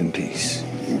rest in peace.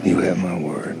 You have my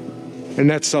word. And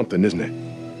that's something, isn't it?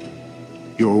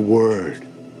 Your word.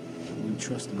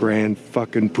 Grand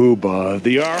fucking poobah of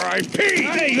the R.I.P.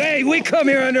 Hey, we come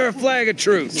here under a flag of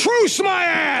truce. Truce my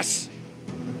ass!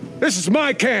 This is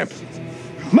my camp.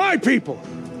 My people.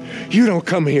 You don't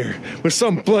come here with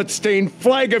some blood-stained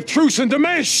flag of truce and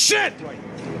demand shit!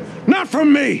 Not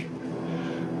from me!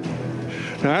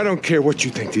 Now, I don't care what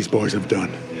you think these boys have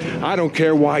done. I don't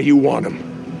care why you want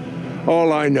them.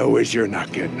 All I know is you're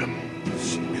not getting them.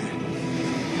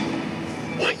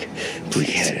 Mike, We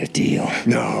had a deal.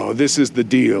 No, this is the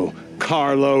deal,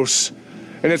 Carlos.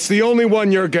 And it's the only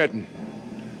one you're getting.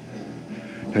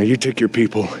 Now you take your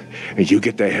people and you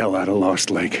get the hell out of Lost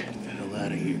Lake. Get the hell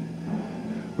out of here.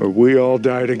 Or we all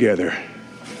die together.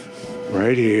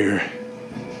 Right here.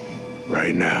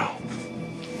 Right now.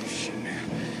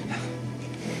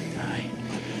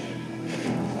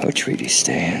 Our treaty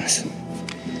stands.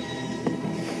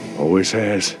 Always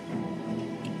has.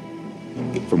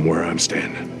 From where I'm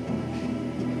standing.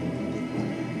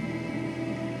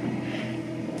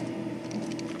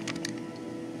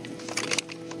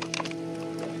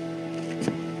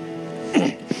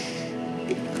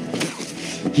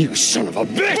 You son of a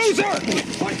bitch!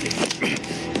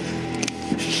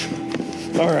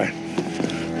 All right.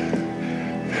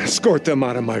 Escort them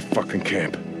out of my fucking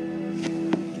camp.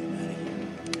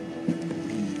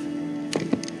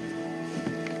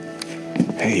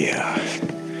 Hey,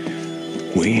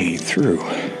 we ain't through.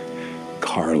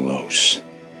 Carlos.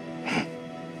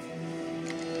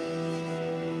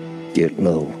 Get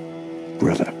low,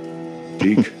 brother.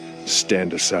 Deke,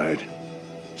 stand aside.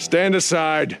 Stand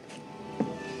aside!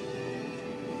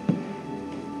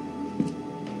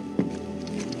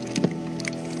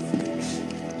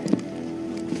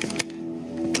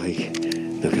 Mike,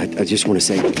 look, I just want to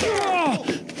say...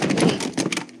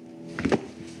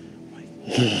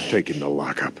 Take him to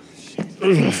lockup.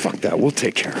 Fuck that, we'll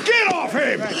take care of it. Get off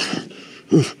him!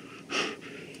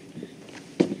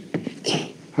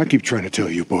 I keep trying to tell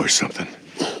you boys something.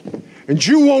 And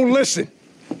you won't listen.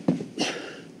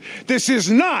 This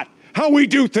is not how we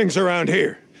do things around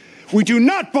here. We do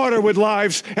not barter with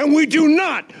lives, and we do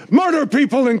not murder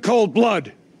people in cold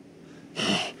blood.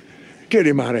 Get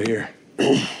him out of here.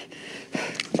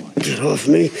 Get off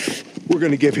me. We're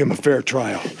gonna give him a fair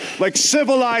trial, like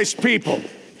civilized people.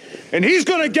 And he's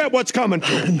gonna get what's coming to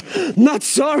him. I'm not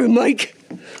sorry, Mike.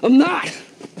 I'm not.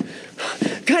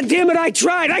 God damn it, I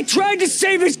tried. I tried to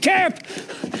save his camp.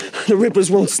 The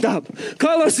Rippers won't stop.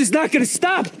 Carlos is not gonna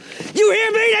stop. You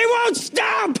hear me? They won't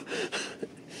stop!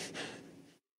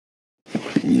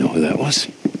 You know who that was?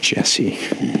 Jesse.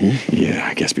 Mm-hmm. Yeah,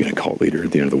 I guess being a cult leader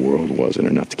at the end of the world wasn't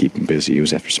enough to keep him busy. He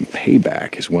was after some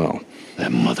payback as well.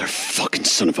 That motherfucking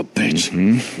son of a bitch.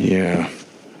 Mm-hmm. Yeah.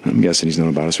 I'm guessing he's known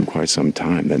about us for quite some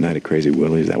time. That night at Crazy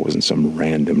Willie's, that wasn't some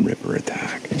random Ripper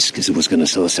attack. And Skizzo was gonna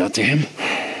sell us out to him?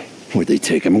 Where'd they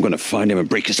take him? I'm gonna find him and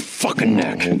break his fucking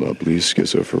neck. Hold up, leave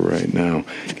Skizzo for right now.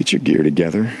 Get your gear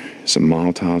together. Some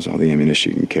Molotovs, all the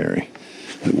ammunition you can carry.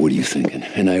 Wait, what are you thinking?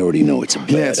 And I already know it's a bad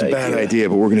idea. Yeah, it's a bad idea,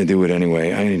 but we're gonna do it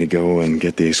anyway. I need to go and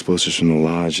get the explosives from the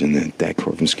lodge and the deck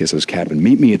cord from Skizzo's cabin.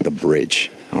 Meet me at the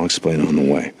bridge. I'll explain on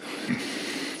the way.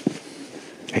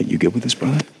 Hey, you good with this,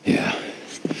 brother? Yeah.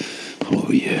 Oh,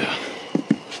 yeah.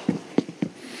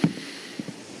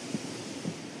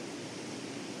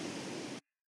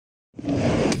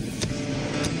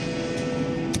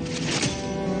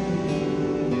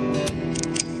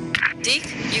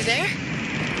 Deke, you there?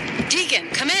 Deacon,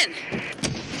 come in.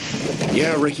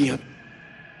 Yeah, Ricky.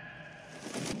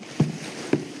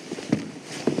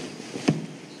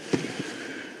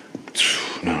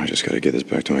 No, I just gotta get this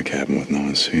back to my cabin with no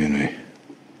one seeing me.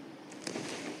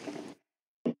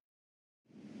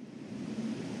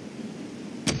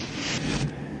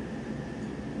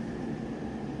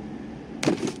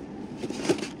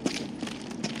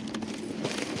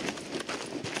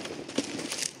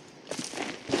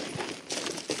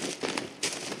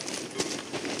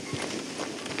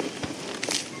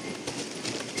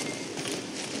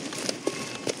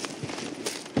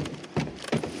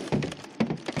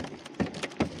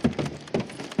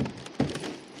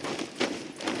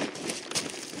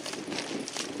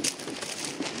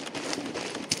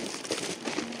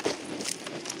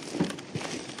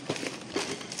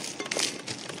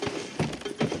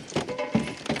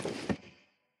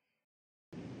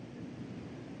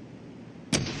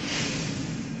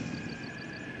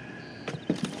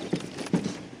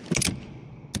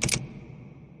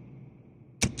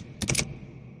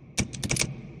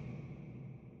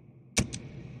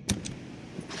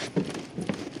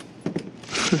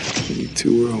 You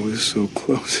two were always so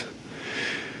close.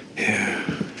 Yeah,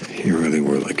 you really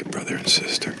were like a brother and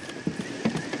sister.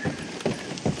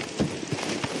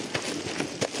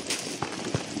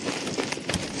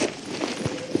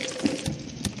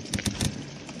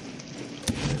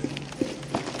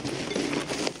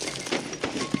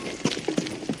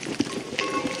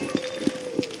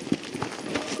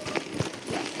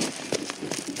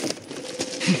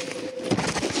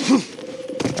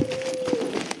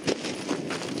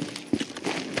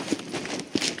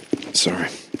 Sorry.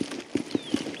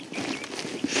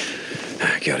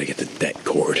 I gotta get the deck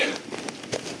cord.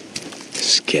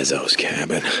 Skizzo's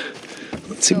cabin.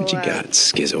 Let's see what you got,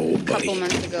 Skizzo, old buddy. A couple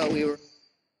months ago, we were...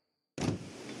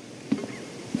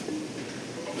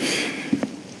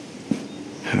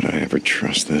 How'd I ever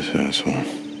trust this asshole?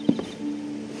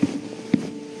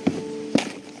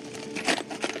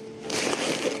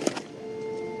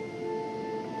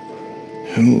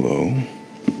 Hello?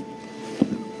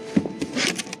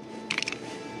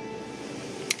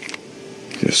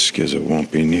 Guess Skizzo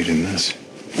won't be needing this.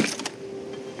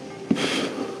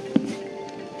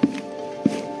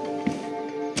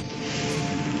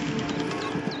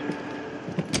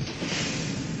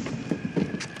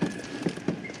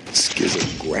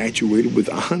 Skizzo graduated with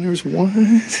honors? What?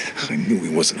 I knew he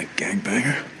wasn't a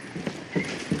gangbanger.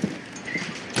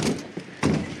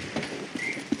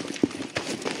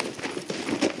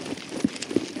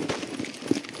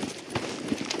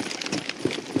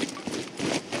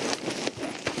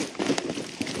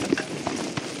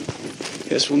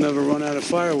 Guess we'll never run out of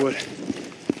firewood.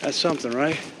 That's something,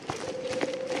 right?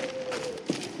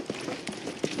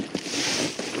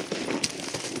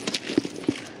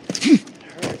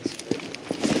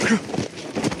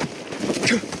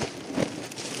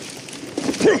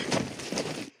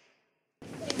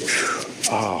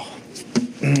 Oh.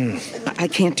 I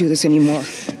can't do this anymore.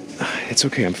 It's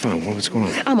okay, I'm fine. What's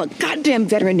going on? I'm a goddamn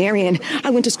veterinarian. I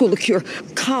went to school to cure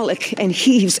colic and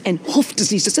heaves and hoof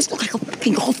diseases. Does this look like a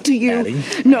fucking hoof to you? Addie?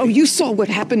 No, you saw what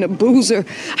happened to Boozer.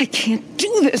 I can't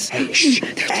do this. Hey, shh.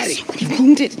 There's Addie. so many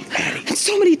wounded. Addie. And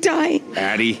so many dying.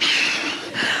 Addie.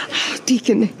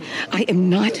 Deacon, I am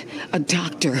not a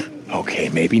doctor. Okay,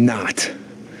 maybe not.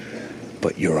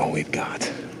 But you're all we've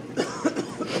got.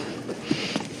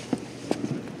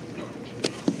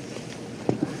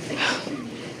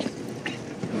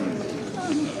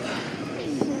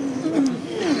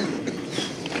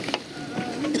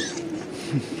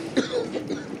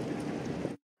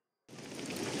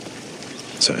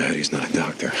 So Eddie's not a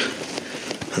doctor.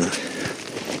 Huh?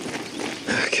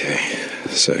 Okay,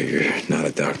 so you're not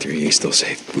a doctor. You still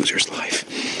saved Boozer's life.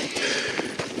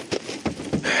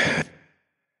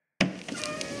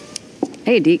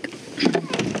 Hey, Deke.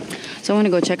 So I want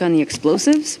to go check on the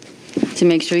explosives to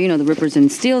make sure, the Rippers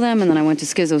didn't steal them, and then I went to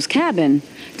Skizzo's cabin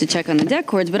to check on the deck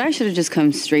cords, but I should have just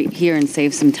come straight here and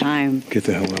saved some time. Get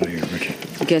the hell out of here, Ricky.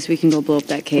 Guess we can go blow up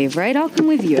that cave, right? I'll come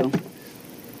with you.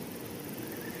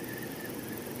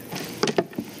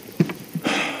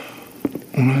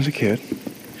 When I was a kid,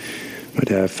 my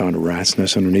dad found a rat's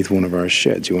nest underneath one of our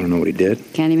sheds. You want to know what he did?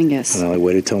 Can't even guess. Well, I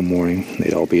waited till morning.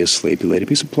 They'd all be asleep. He laid a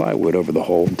piece of plywood over the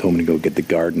hole and told me to go get the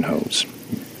garden hose.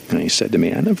 And he said to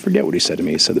me, I never forget what he said to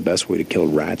me. He said the best way to kill a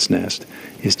rat's nest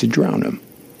is to drown him.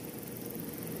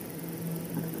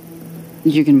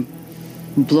 You can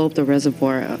blow up the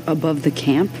reservoir above the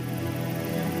camp?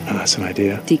 Oh, that's an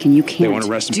idea. Deacon, you can't. They want to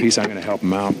rest in peace. I'm going to help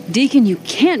them out. Deacon, you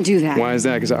can't do that. Why is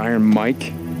that? Because of Iron Mike?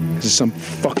 Because of some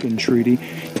fucking treaty?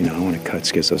 I want to cut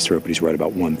Skizzo's throat, but he's right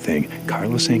about one thing.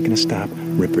 Carlos ain't going to stop.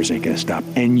 Rippers ain't going to stop.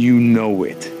 And you know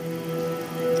it.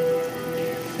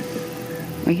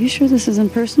 Are you sure this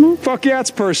isn't personal? Fuck yeah, it's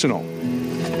personal.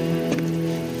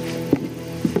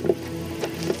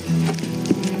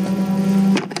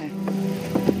 Okay.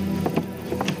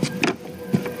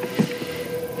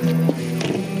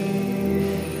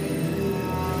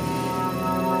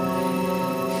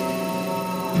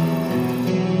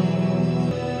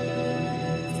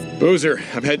 Boozer,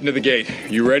 I'm heading to the gate.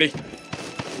 You ready?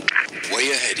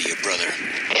 Way ahead of you, brother.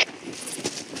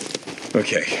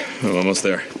 Okay, I'm almost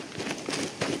there.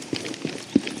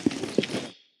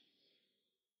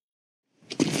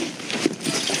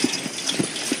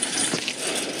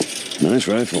 Nice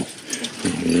rifle.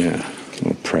 Yeah, a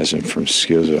little present from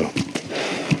Skizzo.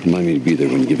 Remind me to be there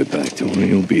when you give it back to him.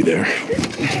 You'll be there.